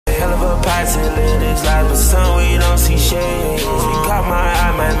Passing lyrics like the sun, we don't see shade. She caught my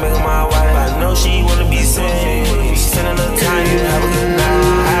eye, might make her my wife. I know she wanna be saved. She spend a little time, you have a good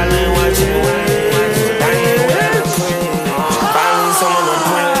night. Island watching waves. Dying without a cred. Finally someone to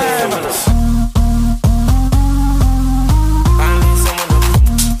pray.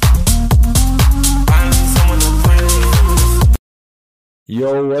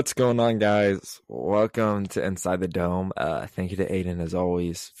 Yo, what's going on, guys? Welcome to Inside the Dome. Thank you to Aiden, as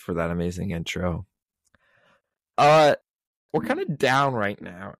always, for that amazing intro. We're kind of down right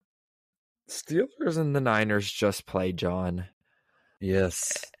now. Steelers and the Niners just played, John.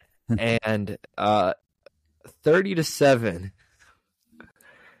 Yes. And 30-7.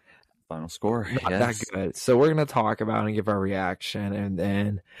 Final score. Not that good. So we're going to talk about and give our reaction, and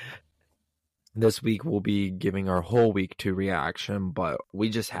then this week we'll be giving our whole week 2 reaction, but we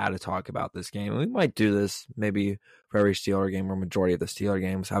just had to talk about this game. We might do this maybe for every Steeler game, or majority of the Steeler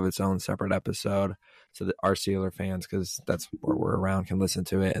games have its own separate episode, so that our Steeler fans, because that's where we're around, can listen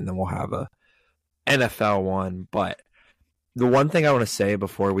to it, and then we'll have a NFL one. But the one thing I want to say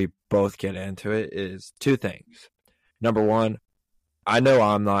before we both get into it is 2 things. Number one, I know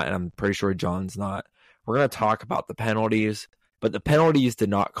I'm not, and I'm pretty sure John's not. We're going to talk about the penalties. But the penalties did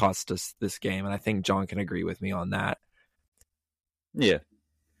not cost us this game, and I think John can agree with me on that. Yeah.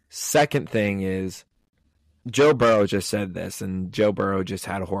 Second thing is, Joe Burrow just said this, and Joe Burrow just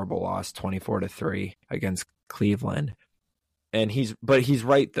had a horrible loss, 24-3 against Cleveland. And he's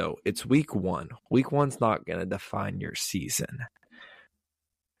right though. It's week 1. Week 1's not going to define your season.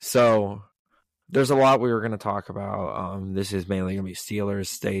 So there's a lot we were going to talk about. This is mainly going to be Steelers.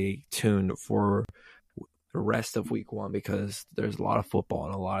 Stay tuned for the rest of week 1 because there's a lot of football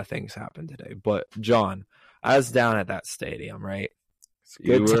and a lot of things happen today. But John, I was down at that stadium, right? It's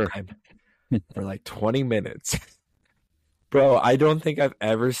a good time for like 20 minutes. Bro, I don't think I've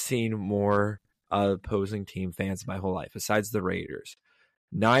ever seen more opposing team fans in my whole life, besides the Raiders.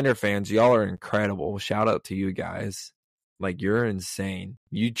 Niner fans, y'all are incredible. Shout out to you guys. Like, you're insane.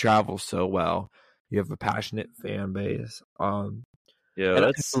 You travel so well. You have a passionate fan base.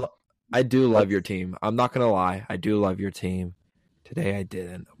 Yeah, I do love your team. I'm not going to lie. I do love your team. Today I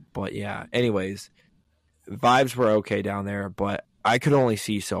didn't. But yeah, anyways, vibes were okay down there, but I could only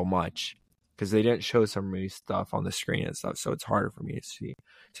see so much because they didn't show some of these stuff on the screen and stuff, so it's harder for me to see.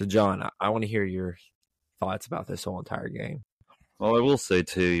 So, John, I want to hear your thoughts about this whole entire game. Well, I will say,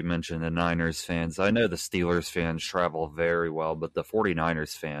 too, you mentioned the Niners fans. I know the Steelers fans travel very well, but the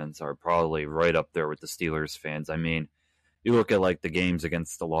 49ers fans are probably right up there with the Steelers fans. I mean, you look at like the games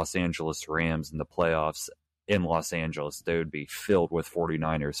against the Los Angeles Rams in the playoffs in Los Angeles, they would be filled with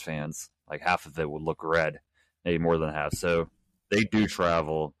 49ers fans. Like half of it would look red, maybe more than half. So they do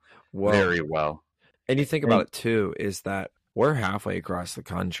travel very well. And you think about it too, is that we're halfway across the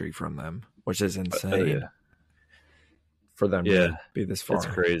country from them, which is insane for them to be this far. It's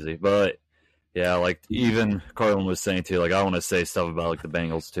crazy. But yeah, like even Carlin was saying too, like I want to say stuff about like the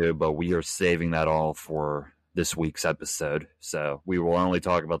Bengals too, but we are saving that all for this week's episode. So we will only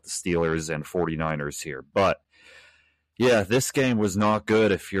talk about the Steelers and 49ers here. But yeah, this game was not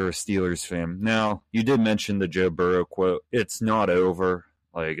good if you're a Steelers fan. Now, you did mention the Joe Burrow quote. It's not over.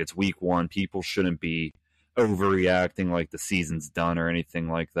 Like, it's week 1. People shouldn't be overreacting like the season's done or anything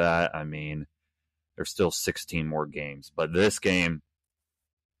like that. I mean, there's still 16 more games. But this game,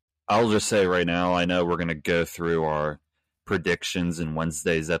 I'll just say right now, I know we're going to go through our predictions in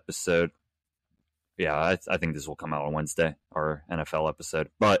Wednesday's episode. Yeah, I think this will come out on Wednesday, our NFL episode.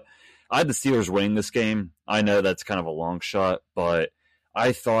 But I had the Steelers winning this game. I know that's kind of a long shot, but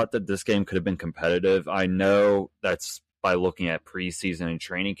I thought that this game could have been competitive. I know that's by looking at preseason and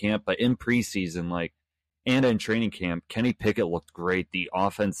training camp, but in preseason, and in training camp, Kenny Pickett looked great. The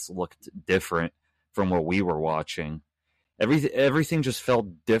offense looked different from what we were watching. Everything just felt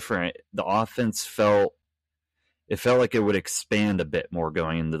different. The offense felt like it would expand a bit more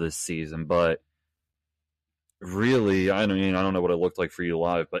going into this season, but really, I don't know what it looked like for you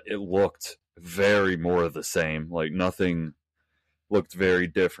live, but it looked very more of the same. Like, nothing looked very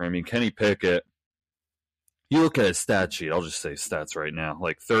different. I mean, Kenny Pickett, you look at his stat sheet, I'll just say stats right now,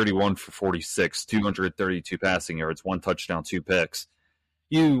 like 31 for 46, 232 passing yards, 1 touchdown, 2 picks.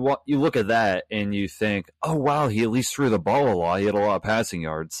 You look at that and you think, oh, wow, he at least threw the ball a lot. He had a lot of passing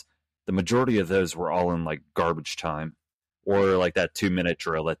yards. The majority of those were all in, like, garbage time or, like, that 2-minute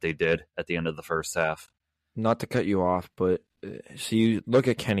drill that they did at the end of the first half. Not to cut you off, but so you look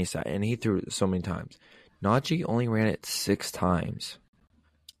at Kenny's side, and he threw it so many times. Najee only ran it 6 times.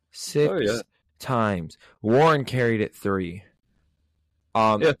 6 times. Warren carried it 3.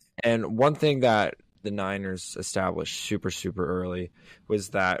 And one thing that the Niners established super early was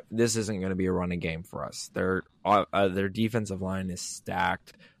that this isn't going to be a running game for us. Their defensive line is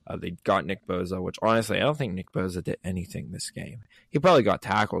stacked. They got Nick Bosa, which honestly, I don't think Nick Bosa did anything this game. He probably got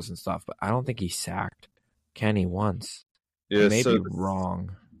tackles and stuff, but I don't think he sacked Kenny once. Yeah, I may be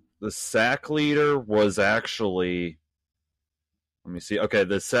wrong. The sack leader was actually, let me see. Okay,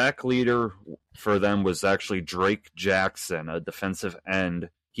 the sack leader for them was actually Drake Jackson, a defensive end.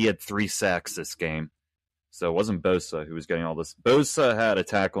 He had 3 sacks this game. So it wasn't Bosa who was getting all this. Bosa had a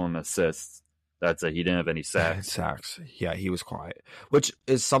tackle and assists. That's it. He didn't have any sacks. Yeah, he was quiet, which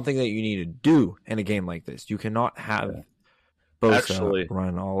is something that you need to do in a game like this. You cannot have Bosa actually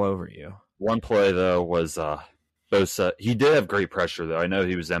run all over you. One play, though, was Bosa. He did have great pressure, though. I know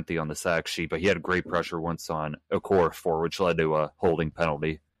he was empty on the sack sheet, but he had great pressure once on Okorafor, which led to a holding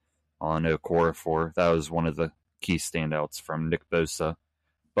penalty on Okorafor. That was one of the key standouts from Nick Bosa.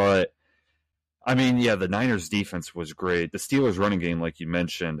 But I mean, yeah, the Niners' defense was great. The Steelers' running game, like you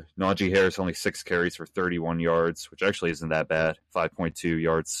mentioned, Najee Harris only 6 carries for 31 yards, which actually isn't that bad, 5.2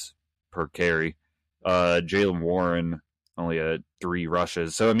 yards per carry. Jaylen Warren only had 3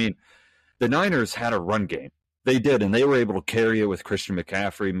 rushes. So, I mean, the Niners had a run game. They did, and they were able to carry it with Christian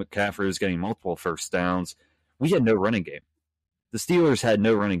McCaffrey. McCaffrey was getting multiple first downs. We had no running game. The Steelers had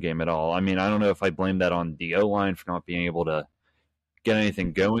no running game at all. I mean, I don't know if I blame that on the O-line for not being able to get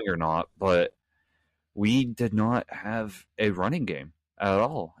anything going or not, but we did not have a running game at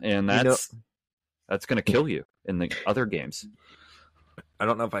all, and that's going to kill you in the other games. I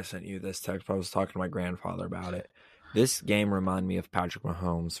don't know if I sent you this text, but I was talking to my grandfather about it. This game reminded me of Patrick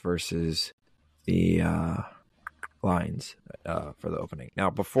Mahomes versus the Lions for the opening. Now,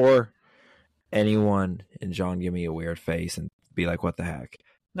 before anyone and John give me a weird face and be like, what the heck?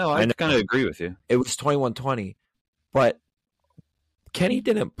 No, I kind of agree with you. It was 21-20, but Kenny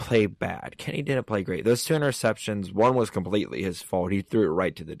didn't play bad. Kenny didn't play great. Those 2 interceptions, one was completely his fault. He threw it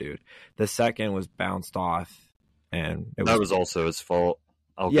right to the dude. The second was bounced off, and that was also his fault.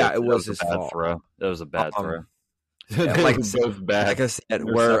 It was his fault. Throw. That was a bad throw. Yeah, like I said,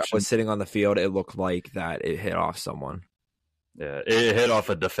 where I was sitting on the field, it looked like that it hit off someone. Yeah, it hit off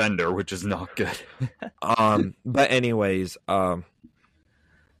a defender, which is not good. But anyways, Kenny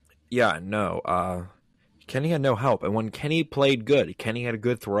had no help. And when Kenny played good, Kenny had a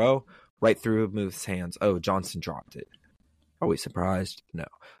good throw right through Muth's hands. Oh, Johnson dropped it. Are we surprised? No.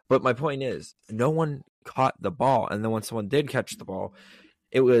 But my point is, no one caught the ball. And then when someone did catch the ball,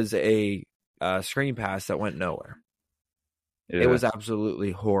 it was a screen pass that went nowhere. Yeah. It was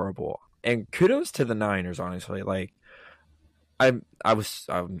absolutely horrible. And kudos to the Niners, honestly. Like, I'm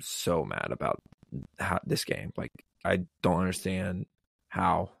so mad about this game. Like, I don't understand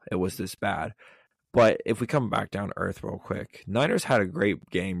how it was this bad. But if we come back down to earth real quick, Niners had a great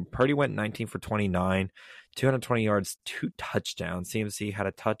game. Purdy went 19 for 29, 220 yards, 2 touchdowns. CMC had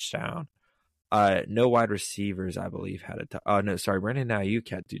a touchdown. No wide receivers, I believe, had Brandon Ayuk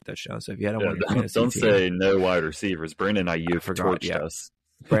had 2 touchdowns. So if you had don't say no wide receivers. Brandon Ayuk torched us.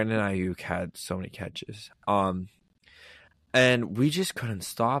 Brandon Ayuk had so many catches. And we just couldn't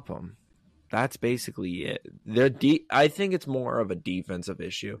stop him. That's basically it. I think it's more of a defensive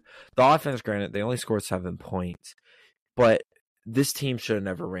issue. The offense, granted, they only scored 7 points, but this team should have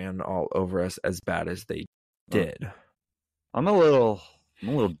never ran all over us as bad as they did. I'm a little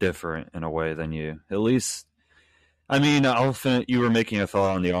different in a way than you. At least, I mean, you were making a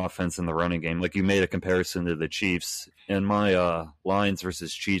thought on the offense and the running game. Like, you made a comparison to the Chiefs. In my Lions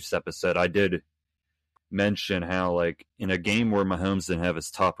versus Chiefs episode, I did mention how, like, in a game where Mahomes didn't have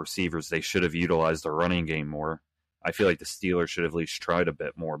his top receivers, they should have utilized the running game more. I feel like the Steelers should have at least tried a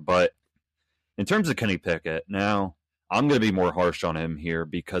bit more. But in terms of Kenny Pickett, now I'm going to be more harsh on him here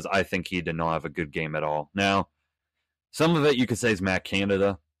because I think he did not have a good game at all. Now, some of it you could say is Matt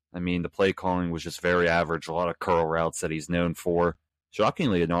Canada. I mean, the play calling was just very average. A lot of curl routes that he's known for.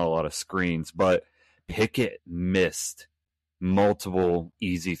 Shockingly, not a lot of screens. But Pickett missed multiple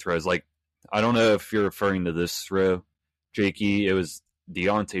easy throws. Like, I don't know if you're referring to this throw, Jakey. It was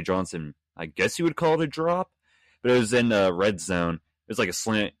Deontay Johnson. I guess you would call it a drop, but it was in the red zone. It was like a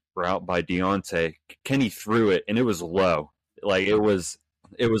slant route by Deontay. Kenny threw it, and it was low. Like, it was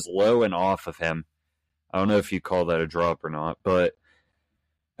low and off of him. I don't know if you call that a drop or not, but,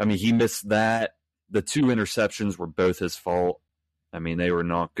 I mean, he missed that. The 2 interceptions were both his fault. I mean, they were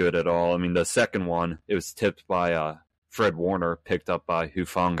not good at all. I mean, the second one, it was tipped by Fred Warner, picked up by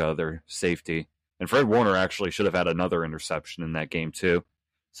Hufanga, their safety. And Fred Warner actually should have had another interception in that game, too.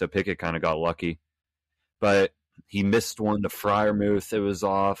 So Pickett kind of got lucky. But he missed one to Freiermuth. It was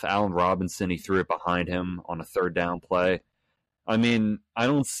off. Allen Robinson, he threw it behind him on a 3rd down play. I mean, I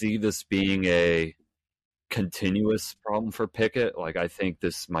don't see this being a continuous problem for Pickett. Like, I think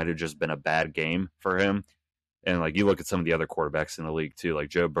this might have just been a bad game for him. And, like, you look at some of the other quarterbacks in the league, too, like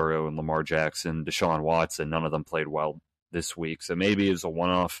Joe Burrow and Lamar Jackson, Deshaun Watson, none of them played well this week. So maybe it was a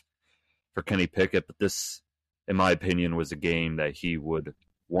one-off for Kenny Pickett, but this, in my opinion, was a game that he would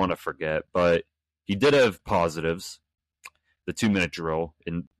want to forget. But he did have positives. The 2-minute drill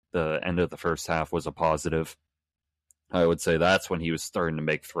in the end of the first half was a positive. I would say that's when he was starting to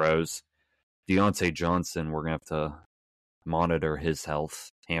make throws. Deontay Johnson, we're going to have to monitor his health,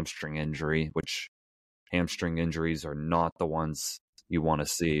 hamstring injury, which hamstring injuries are not the ones you want to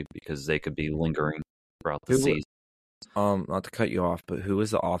see because they could be lingering throughout the season. Not to cut you off, but who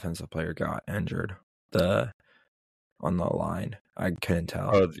was the offensive player got injured? On the line, I couldn't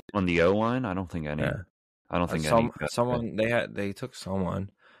tell. On the O line, I don't think any. Yeah. I don't think someone they took someone.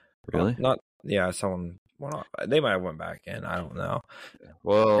 Really? Someone went off. They might have went back in. I don't know.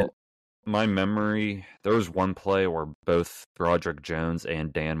 Well, my memory, there was one play where both Broderick Jones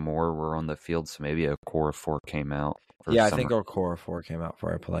and Dan Moore were on the field, so maybe a core of 4 came out. I think our core of 4 came out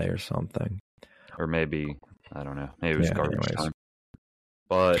for a play or something. Or maybe, I don't know, maybe it was garbage time.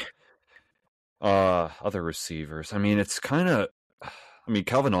 But other receivers, I mean, it's kind of,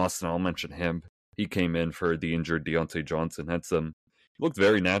 Calvin Austin, I'll mention him. He came in for the injured Deontay Johnson. He looked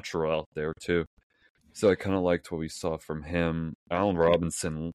very natural out there, too. So I kind of liked what we saw from him. Allen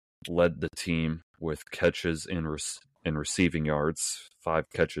Robinson led the team with catches in receiving yards, 5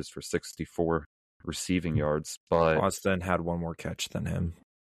 catches for 64 receiving yards. But Austin had one more catch than him.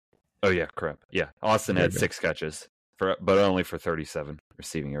 Oh, yeah, correct. Yeah, Austin had 6 catches, but only for 37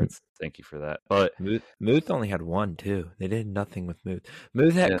 receiving yards. Thank you for that. But Muth only had 1, too. They did nothing with Muth.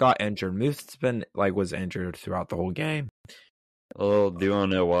 Muth got injured. Muth's been, was injured throughout the whole game. Oh, do you want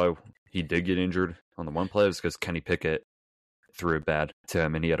to know why he did get injured on the one play? It was because Kenny Pickett threw it bad to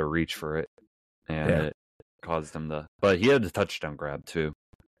him, and he had to reach for it, and it caused him But he had the touchdown grab, too.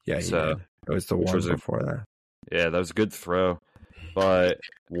 Yeah, he did. It was the one before that. Yeah, that was a good throw. But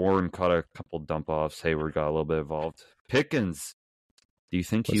Warren caught a couple dump-offs. Hayward got a little bit involved. Pickens, do you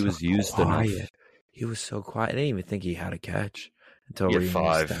think he was used enough? He was so quiet. I didn't even think he had a catch until he reading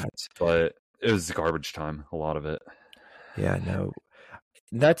had 5, stats. But it was garbage time, a lot of it. Yeah, no.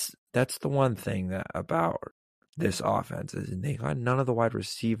 That's the one thing that about this offense is they got none of the wide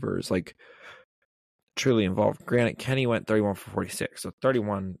receivers truly involved. Granted, Kenny went 31 for 46, so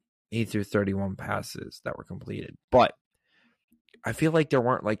he threw 31 passes that were completed. But I feel like there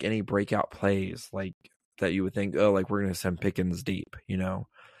weren't any breakout plays that you would think, we're going to send Pickens deep,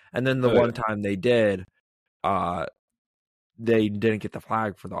 And then the one time they did, they didn't get the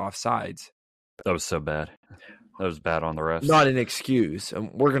flag for the offsides. That was so bad. That was bad on the refs. Not an excuse. And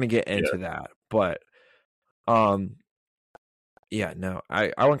we're going to get into that. But, I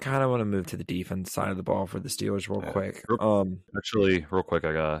kind of want to move to the defense side of the ball for the Steelers real quick. Actually, real quick,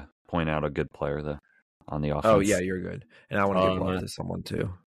 I got to point out a good player there on the offense. Oh, yeah, you're good. And I want to give love to someone,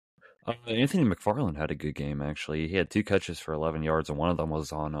 too. Anthony McFarland had a good game, actually. He had 2 catches for 11 yards, and one of them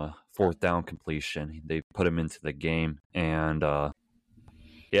was on a 4th down completion. They put him into the game, and,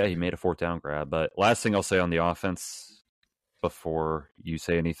 he made a 4th down grab. But last thing I'll say on the offense before you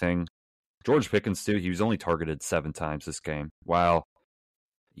say anything, George Pickens, too, he was only targeted 7 times this game. Wow.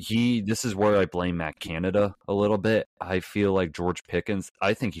 This is where I blame Matt Canada a little bit. I feel like George Pickens,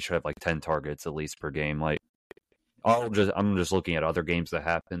 I think he should have 10 targets at least per game. I'm just looking at other games that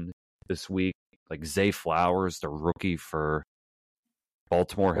happened this week. Zay Flowers, the rookie for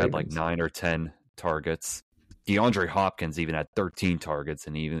Baltimore, had 9 or 10 targets. DeAndre Hopkins even had 13 targets,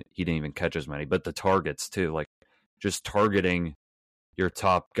 and he didn't even catch as many. But the targets too, just targeting your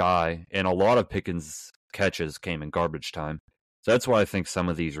top guy, and a lot of Pickens' catches came in garbage time. So that's why I think some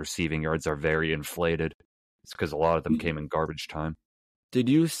of these receiving yards are very inflated. It's because a lot of them came in garbage time. Did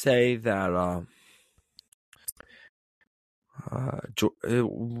you say that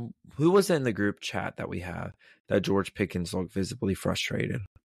who was in the group chat that we have that George Pickens looked visibly frustrated?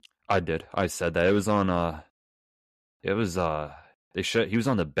 I did. I said that. It was on he was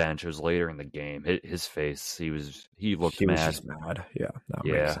on the bench. It was later in the game. His face, he looked mad. Was just mad. Yeah, that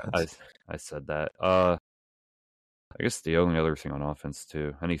makes sense. I said that. I guess the only other thing on offense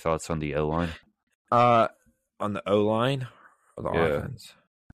too. Any thoughts on the O-line? On the O-line or the offense?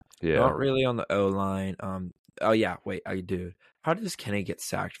 Yeah. Not really on the O-line. Oh yeah, wait, I do. How does Kenny get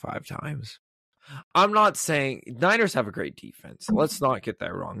sacked 5 times? I'm not saying Niners have a great defense. Let's not get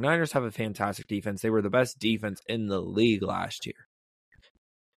that wrong. Niners have a fantastic defense. They were the best defense in the league last year.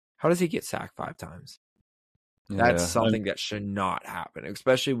 How does he get sacked 5 times? That's something that should not happen,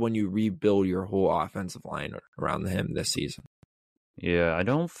 especially when you rebuild your whole offensive line around him this season. Yeah, I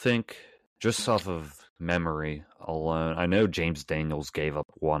don't think just off of memory alone, I know James Daniels gave up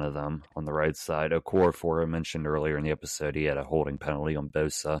one of them on the right side. Okorafor, I mentioned earlier in the episode, he had a holding penalty on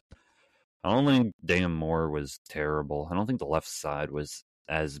Bosa. I don't think Dan Moore was terrible. I don't think the left side was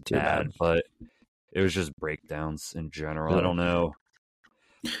as bad, but it was just breakdowns in general. I don't know.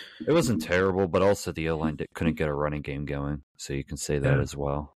 It wasn't terrible, but also the O-line couldn't get a running game going, so you can say that as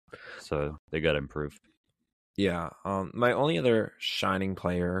well. So they got improved. Yeah. My only other shining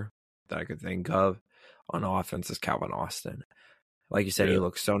player that I could think of on offense is Calvin Austin. Like you said, he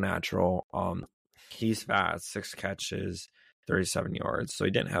looks so natural. He's fast, 6 catches, 37 yards. So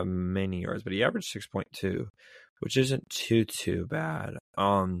he didn't have many yards, but he averaged 6.2, which isn't too bad.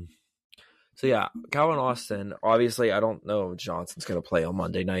 So yeah, Calvin Austin, obviously I don't know if Johnson's going to play on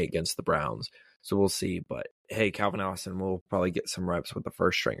Monday night against the Browns. So we'll see. But hey, Calvin Austin will probably get some reps with the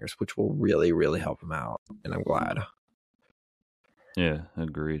first stringers, which will really, really help him out. And I'm glad. Yeah,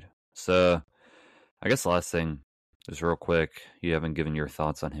 agreed. So I guess the last thing is real quick. You haven't given your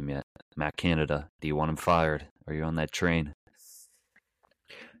thoughts on him yet. Matt Canada, do you want him fired? Are you on that train?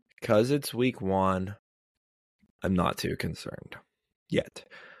 Because it's week 1, I'm not too concerned yet.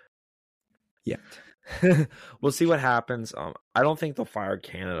 We'll see what happens. I don't think they'll fire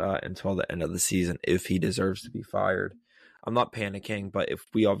Canada until the end of the season if he deserves to be fired. I'm not panicking, but if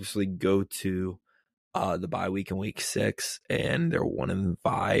we obviously go to the bye week in week 6 and they're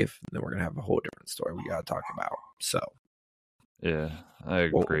 1-5, then we're gonna have a whole different story we gotta talk about. So yeah, I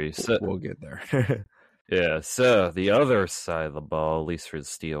agree. We'll get there. Yeah, so the other side of the ball, at least for the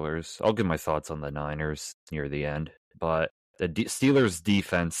Steelers, I'll give my thoughts on the Niners near the end. But the Steelers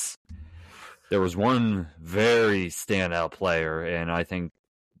defense, there was one very standout player, and I think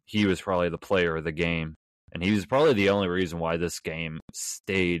he was probably the player of the game. And he was probably the only reason why this game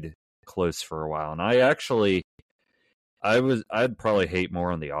stayed close for a while. And I'd probably hate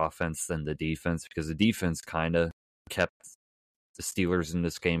more on the offense than the defense, because the defense kind of kept the Steelers in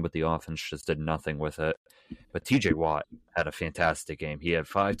this game, but the offense just did nothing with it. But TJ Watt had a fantastic game. He had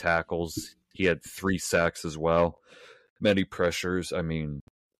 5 tackles. He had 3 sacks as well. Many pressures. I mean,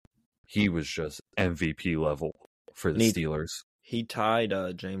 he was just MVP level for the Steelers. He tied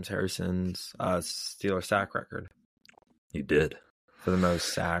James Harrison's Steelers sack record. He did. For the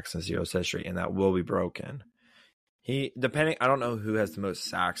most sacks in Steelers history, and that will be broken. I don't know who has the most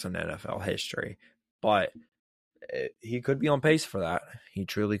sacks in NFL history, but he could be on pace for that. He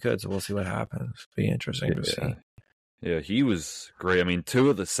truly could, so we'll see what happens. It'll be interesting to see. Yeah, he was great. I mean,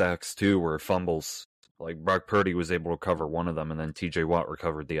 2 of the sacks, too, were fumbles. Like, Brock Purdy was able to cover one of them, and then TJ Watt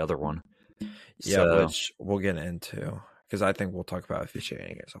recovered the other one. Yeah, which we'll get into, because I think we'll talk about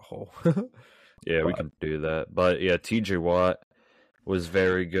officiating as a whole. Yeah, we can do that. But, yeah, TJ Watt was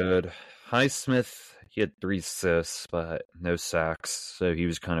very good. Highsmith, he had 3 assists, but no sacks, so he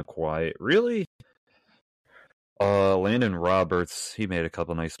was kind of quiet. Really? Landon Roberts, he made a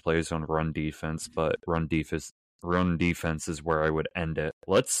couple nice plays on run defense, but run defense is where I would end it.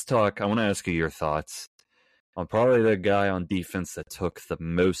 Let's talk. I want to ask you your thoughts on probably the guy on defense that took the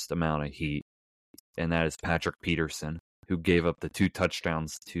most amount of heat, and that is Patrick Peterson, who gave up the 2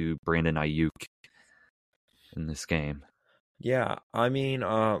 touchdowns to Brandon Ayuk in this game. Yeah, I mean,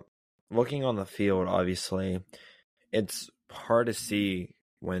 looking on the field, obviously, it's hard to see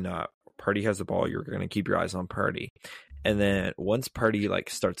when Purdy has the ball. You're going to keep your eyes on Purdy, and then once Purdy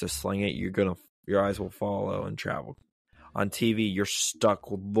starts to sling it, your eyes will follow and travel. On TV, you're stuck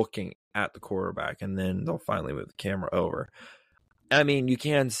looking at the quarterback, and then they'll finally move the camera over. I mean, you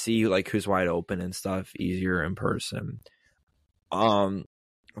can see who's wide open and stuff easier in person.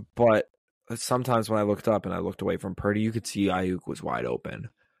 But sometimes when I looked up and I looked away from Purdy, you could see Ayuk was wide open.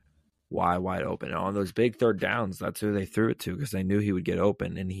 Wide open. And on those big third downs, that's who they threw it to, because they knew he would get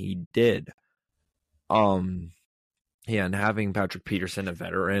open, and he did. Yeah, and having Patrick Peterson, a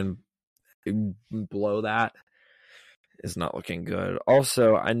veteran, blow that is not looking good.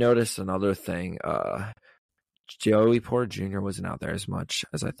 Also, I noticed another thing. Joey Porter Jr. wasn't out there as much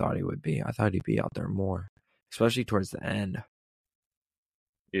as I thought he would be. I thought he'd be out there more, especially towards the end.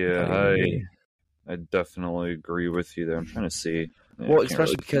 Yeah, I definitely agree with you there. I'm trying to see. Well,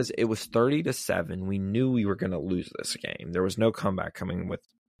 especially because it was 30-7. We knew we were going to lose this game. There was no comeback coming with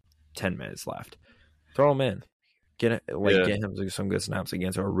 10 minutes left. Throw him in. Get him some good snaps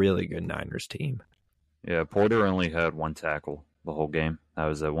against a really good Niners team. Yeah, Porter only had 1 tackle the whole game. That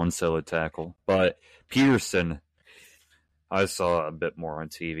was a 1 solo tackle. But Peterson, I saw a bit more on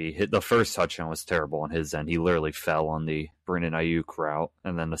TV. The first touchdown was terrible on his end. He literally fell on the Brandon Ayuk route.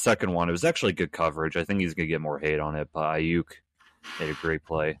 And then the second one, it was actually good coverage. I think he's going to get more hate on it, but Ayuk made a great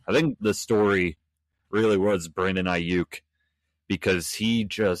play. I think the story really was Brandon Ayuk, because he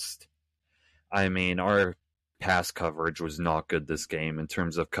just I mean, our pass coverage was not good this game in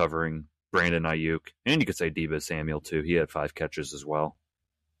terms of covering Brandon Ayuk. And you could say Deebo Samuel, too. He had 5 catches as well.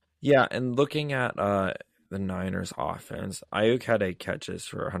 Yeah, and looking at the Niners offense, Ayuk had 8 catches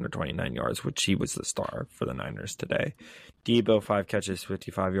for 129 yards, which he was the star for the Niners today. Deebo, 5 catches,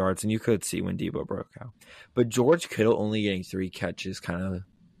 55 yards, and you could see when Deebo broke out. But George Kittle only getting 3 catches kind of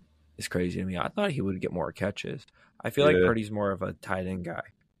is crazy to me. I thought he would get more catches. I feel like Purdy's more of a tight end guy.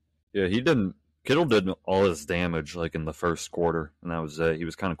 Yeah, he didn't. Kittle did all his damage like in the first quarter, and that was it. He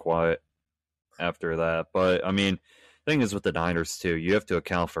was kind of quiet after that. But I mean, the thing is with the Niners too, you have to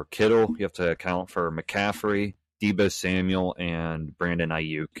account for Kittle, you have to account for McCaffrey, Deebo Samuel, and Brandon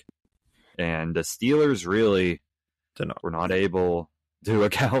Ayuk. And the Steelers really were not able to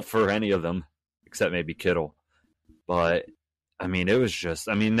account for any of them, except maybe Kittle. But I mean, it was just,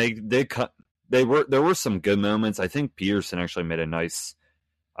 I mean, there were some good moments. I think Peterson actually made a nice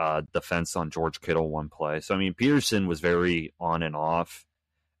defense on George Kittle one play. So I mean, Peterson was very on and off.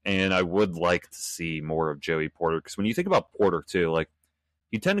 And I would like to see more of Joey Porter, because when you think about Porter too, like,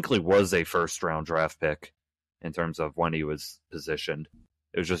 he technically was a first-round draft pick in terms of when he was positioned.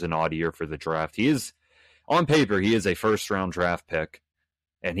 It was just an odd year for the draft. He is, on paper, he is a first-round draft pick,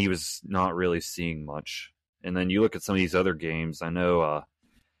 and he was not really seeing much. And then you look at some of these other games. I know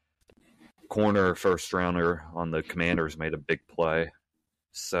corner first-rounder on the Commanders made a big play.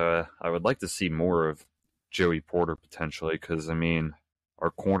 So I would like to see more of Joey Porter potentially, because, I mean, our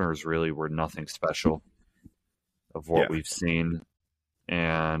corners really were nothing special of what we've seen.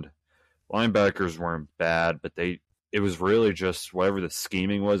 And linebackers weren't bad, but it was really just whatever the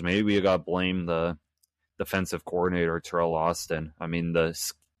scheming was. Maybe we got to blame the defensive coordinator, Terrell Austin. I mean,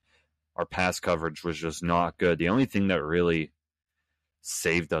 our pass coverage was just not good. The only thing that really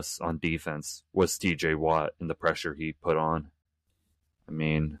saved us on defense was TJ Watt and the pressure he put on. I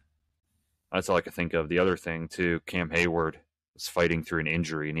mean, that's all I could think of. The other thing, too, Cam Hayward was fighting through an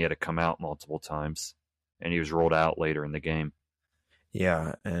injury, and he had to come out multiple times, and he was rolled out later in the game.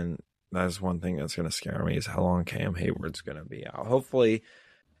 Yeah, and that's one thing that's going to scare me is how long Cam Hayward's going to be out. Hopefully,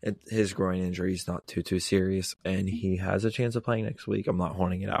 his groin injury is not too serious, and he has a chance of playing next week. I'm not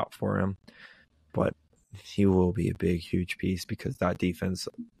holding it out for him, but he will be a big, huge piece because that defense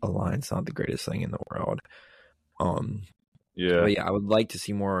align's not the greatest thing in the world. But yeah, I would like to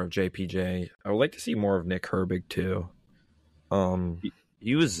see more of JPJ. I would like to see more of Nick Herbig too.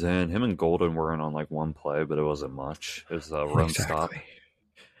 He was in. Him and Golden were in on like one play, but it wasn't much. It was a run stop.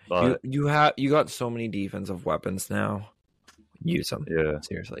 But you got so many defensive weapons now. Use them. Yeah,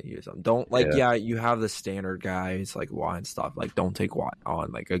 seriously, use them. Don't you have the standard guys like Watt and stuff. Like, don't take Watt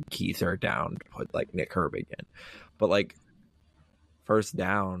on like a key third down. Put like Nick Herbig in, but like first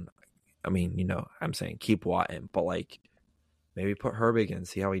down. I mean, I'm saying keep Watt in, but like maybe put Herbig in.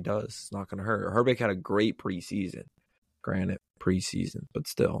 See how he does. It's not gonna hurt. Herbig had a great preseason. Granted, preseason, but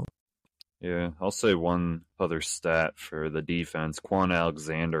still. Yeah, I'll say one other stat for the defense. Quan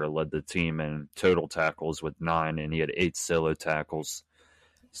Alexander led the team in total tackles with 9, and he had 8 solo tackles.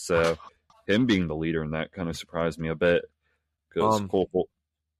 So him being the leader in that kind of surprised me a bit, because Cole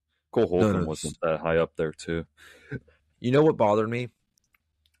Holcomb wasn't that high up there too. You know what bothered me?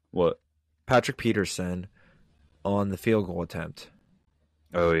 What? Patrick Peterson on the field goal attempt.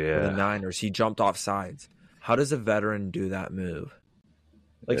 Oh, yeah. For the Niners, he jumped off sides. How does a veteran do that move?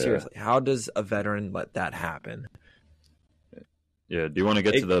 Like, seriously, how does a veteran let that happen? Yeah, do you want to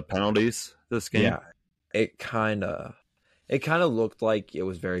get to the penalties this game? Yeah, it kind of looked like it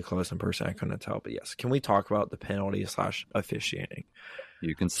was very close in person. I couldn't tell, but yes. Can we talk about the penalty / officiating?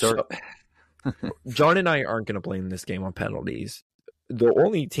 You can start. So, John and I aren't going to blame this game on penalties. The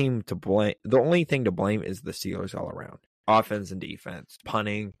only thing to blame is the Steelers all around. Offense and defense,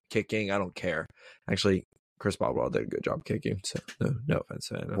 punting, kicking, I don't care. Actually, Chris Boswell did a good job kicking, so no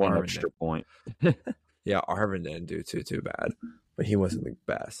offense. One extra point. Yeah, Arvin didn't do too bad, but he wasn't the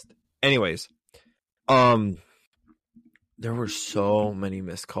best. Anyways, there were so many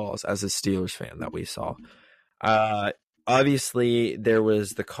missed calls as a Steelers fan that we saw. Obviously, there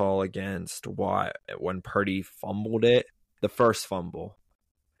was the call against Watt when Purdy fumbled it, the first fumble,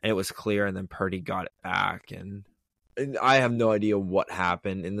 and it was clear, and then Purdy got it back, and I have no idea what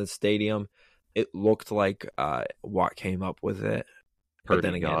happened in the stadium. It looked like Watt came up with it.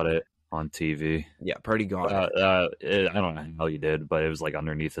 Purdy got it on TV. Yeah, Purdy got it. I don't know how he did, but it was like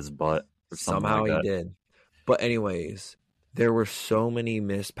underneath his butt. Or somehow like he did. But anyways, there were so many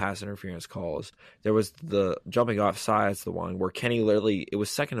missed pass interference calls. There was the jumping off sides, the one where Kenny literally, it was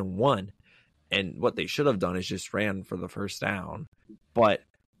 2nd and 1. And what they should have done is just ran for the first down. But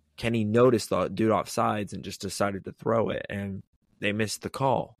Kenny noticed the dude off sides and just decided to throw it, and they missed the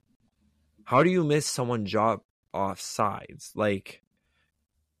call. How do you miss someone drop off sides? Like,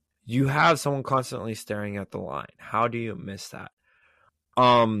 you have someone constantly staring at the line. How do you miss that?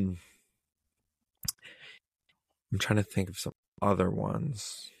 I'm trying to think of some other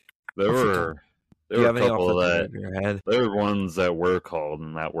ones. There were Do you have a any off couple the of top that. of your head? There were ones that were called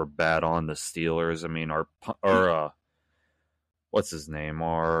and that were bad on the Steelers. I mean, our what's his name?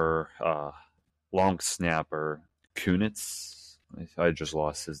 Our long snapper Kunitz. I just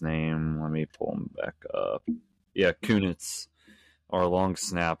lost his name. Let me pull him back up. Yeah, Kunitz, our long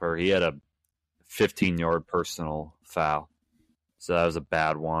snapper. He had a 15-yard personal foul. So that was a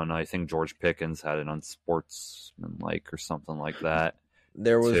bad one. I think George Pickens had it unsportsmanlike or something like that.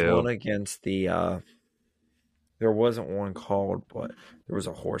 There was too. one against the there wasn't one called, but there was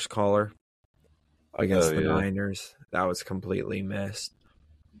a horse collar against the Niners. That was completely missed.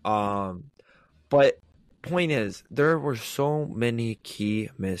 But point is, there were so many key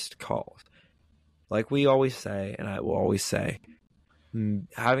missed calls. Like we always say, and I will always say,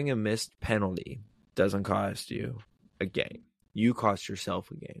 having a missed penalty doesn't cost you a game. You cost yourself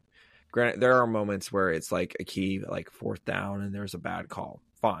a game. Granted, there are moments where it's like a key, like fourth down, and there's a bad call.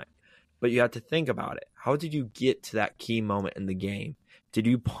 Fine. But you have to think about it. How did you get to that key moment in the game? Did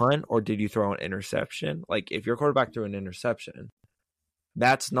you punt or did you throw an interception? Like, if your quarterback threw an interception,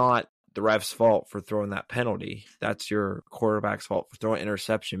 that's not the ref's fault for throwing that penalty. That's your quarterback's fault for throwing an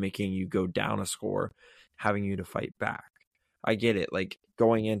interception, making you go down a score, having you to fight back. I get it. Like,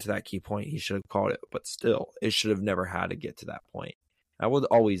 going into that key point, he should have called it. But still, it should have never had to get to that point. I would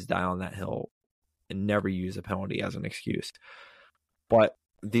always die on that hill and never use a penalty as an excuse. But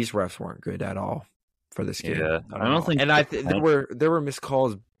these refs weren't good at all for this game. Yeah, I don't think. And there were missed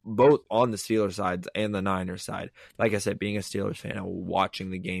calls both on the Steelers side and the Niners side. Like I said, being a Steelers fan and watching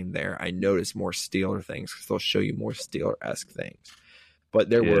the game there, I noticed more Steeler things because they'll show you more Steeler-esque things.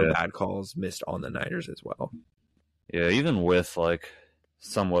 But there were bad calls missed on the Niners as well. Yeah, even with like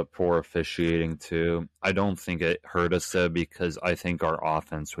somewhat poor officiating too, I don't think it hurt us though because I think our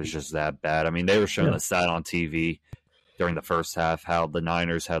offense was just that bad. I mean, they were showing the stat on TV during the first half how the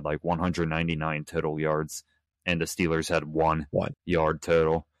Niners had like 199 total yards and the Steelers had one yard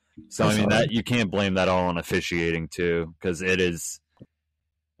total. So I mean that you can't blame that all on officiating too because it is.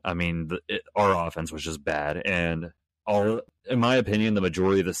 I mean, our offense was just bad, and in my opinion, the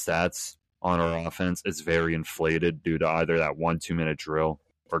majority of the stats on our offense is very inflated due to either that 1-2 minute drill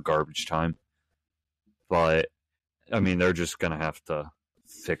or garbage time. But I mean, they're just gonna have to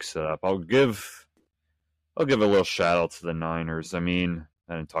fix it up. I'll give a little shout out to the Niners. I mean,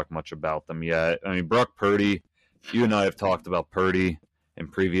 I didn't talk much about them yet. I mean, Brock Purdy, you and I have talked about Purdy in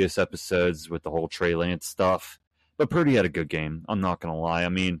previous episodes with the whole Trey Lance stuff. But Purdy had a good game. I'm not gonna lie. I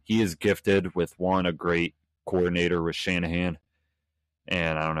mean, he is gifted with a great coordinator with Shanahan.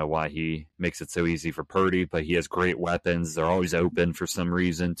 And I don't know why he makes it so easy for Purdy, but he has great weapons. They're always open for some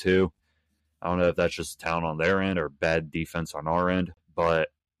reason, too. I don't know if that's just talent on their end or bad defense on our end, but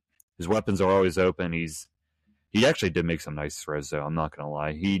his weapons are always open. He actually did make some nice throws, though. I'm not going to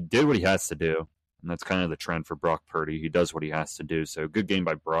lie. He did what he has to do, and that's kind of the trend for Brock Purdy. He does what he has to do. So good game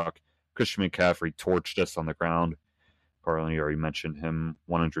by Brock. Christian McCaffrey torched us on the ground. Carlin, you already mentioned him,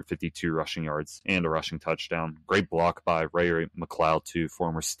 152 rushing yards and a rushing touchdown. Great block by Ray McLeod, too,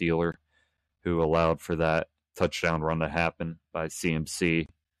 former Steeler, who allowed for that touchdown run to happen by CMC.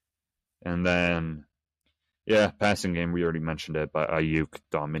 And then, passing game, we already mentioned it, but Ayuk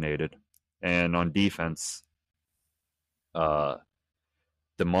dominated. And on defense, Demondre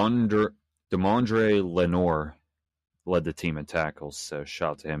Lenore led the team in tackles, so shout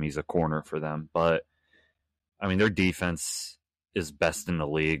out to him. He's a corner for them. But I mean, their defense is best in the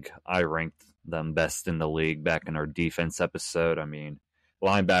league. I ranked them best in the league back in our defense episode. I mean,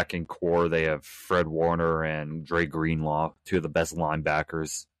 linebacking core, they have Fred Warner and Dre Greenlaw, two of the best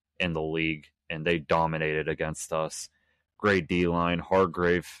linebackers in the league, and they dominated against us. Great D-line.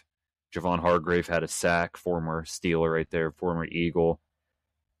 Javon Hargrave had a sack, former Steeler right there, former Eagle.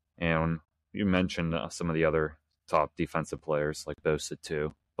 And you mentioned some of the other top defensive players like Bosa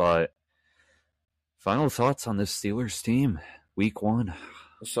too. But final thoughts on this Steelers team, week 1.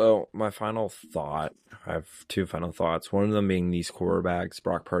 So my final thought, I have 2 final thoughts. One of them being these quarterbacks,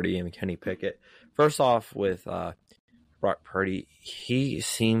 Brock Purdy and Kenny Pickett. First off, with Brock Purdy, he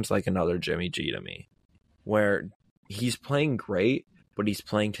seems like another Jimmy G to me, where he's playing great, but he's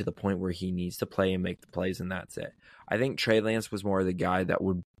playing to the point where he needs to play and make the plays, and that's it. I think Trey Lance was more the guy that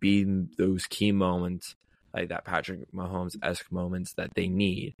would be in those key moments, like that Patrick Mahomes-esque moments that they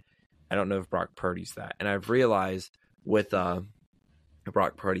need. I don't know if Brock Purdy's that. And I've realized with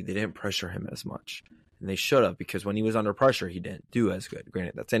Brock Purdy, they didn't pressure him as much. And they should have, because when he was under pressure, he didn't do as good.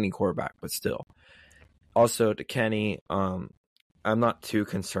 Granted, that's any quarterback, but still. Also, to Kenny, I'm not too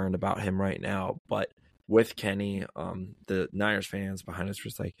concerned about him right now, but with Kenny, the Niners fans behind us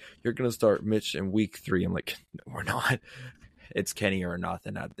was like, you're going to start Mitch in week 3. I'm like, no, we're not. It's Kenny or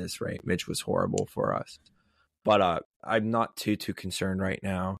nothing at this rate. Mitch was horrible for us. But I'm not too concerned right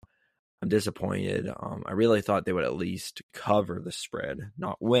now. I'm disappointed. I really thought they would at least cover the spread,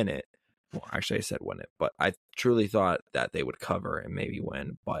 not win it. Well, actually, I said win it, but I truly thought that they would cover and maybe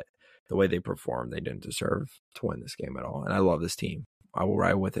win. But the way they performed, they didn't deserve to win this game at all. And I love this team. I will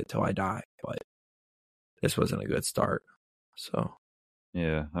ride with it till I die. But this wasn't a good start. So,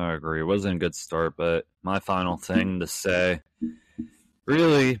 yeah, I agree. It wasn't a good start, but my final thing to say,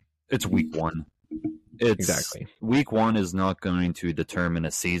 really, it's week 1. Exactly. Week 1 is not going to determine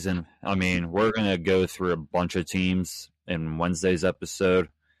a season. I mean, we're going to go through a bunch of teams in Wednesday's episode,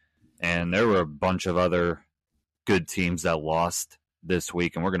 and there were a bunch of other good teams that lost this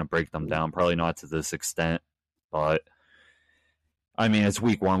week, and we're going to break them down. Probably not to this extent, but I mean, it's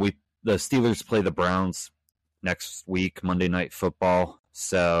week 1. The Steelers play the Browns next week, Monday Night Football.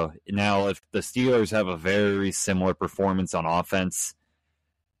 So now if the Steelers have a very similar performance on offense,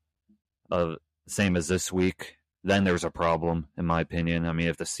 same as this week, then there's a problem, in my opinion. I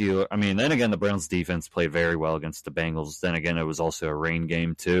mean, then again, the Browns defense played very well against the Bengals. Then again, it was also a rain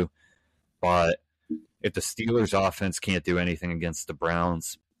game too. But if the Steelers offense can't do anything against the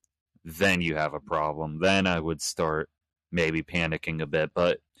Browns, then you have a problem. Then I would start maybe panicking a bit.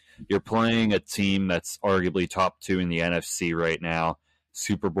 But you're playing a team that's arguably top 2 in the NFC right now,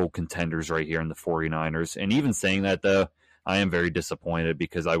 Super Bowl contenders right here in the 49ers. And even saying that, though, I am very disappointed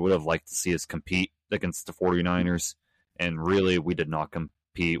because I would have liked to see us compete against the 49ers. And really, we did not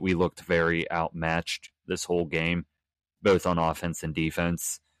compete. We looked very outmatched this whole game, both on offense and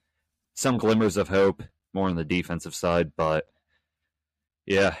defense. Some glimmers of hope, more on the defensive side, but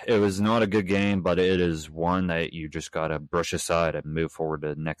yeah, it was not a good game, but it is one that you just got to brush aside and move forward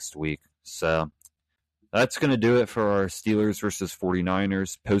to next week. So that's going to do it for our Steelers versus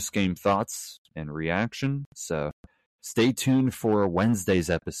 49ers post-game thoughts and reaction. So stay tuned for Wednesday's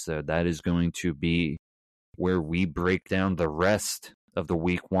episode. That is going to be where we break down the rest of the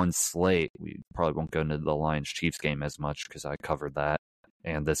week 1 slate. We probably won't go into the Lions-Chiefs game as much because I covered that.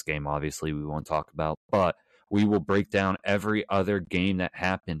 And this game, obviously, we won't talk about. But we will break down every other game that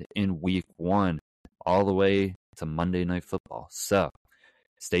happened in week 1 all the way to Monday Night Football. So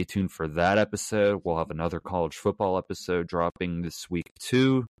stay tuned for that episode. We'll have another college football episode dropping this week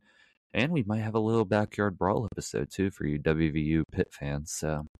too. And we might have a little backyard brawl episode too for you WVU Pitt fans.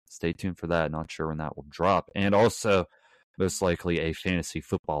 So stay tuned for that. Not sure when that will drop. And also, most likely a fantasy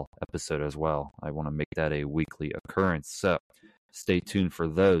football episode as well. I want to make that a weekly occurrence. So stay tuned for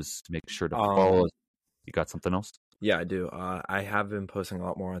those. Make sure to follow us. You got something else? Yeah, I do. I have been posting a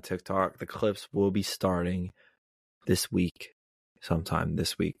lot more on TikTok. The clips will be starting this week. Sometime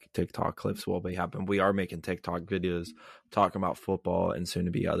this week, TikTok clips will be happening. We are making TikTok videos talking about football and soon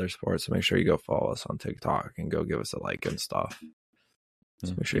to be other sports. So make sure you go follow us on TikTok and go give us a like and stuff.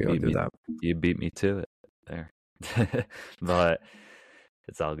 So make sure you go do that. You beat me to it there. But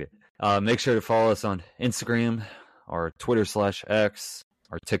it's all good. Make sure to follow us on Instagram, our Twitter/X,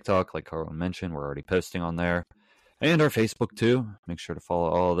 our TikTok, like Carlin mentioned. We're already posting on there. And our Facebook too. Make sure to follow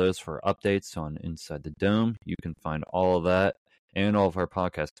all of those for updates on Inside the Dome. You can find all of that and all of our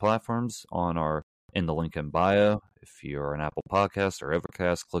podcast platforms in the link in bio. If you're an Apple Podcast or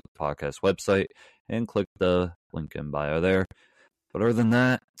Overcast, click the podcast website and click the link in bio there. But other than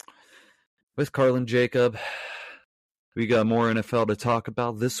that, with Carlin Jacob, we got more NFL to talk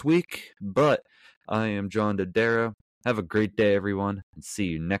about this week. But I am John Dodaro. Have a great day, everyone, and see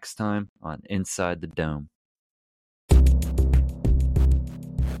you next time on Inside the Dome.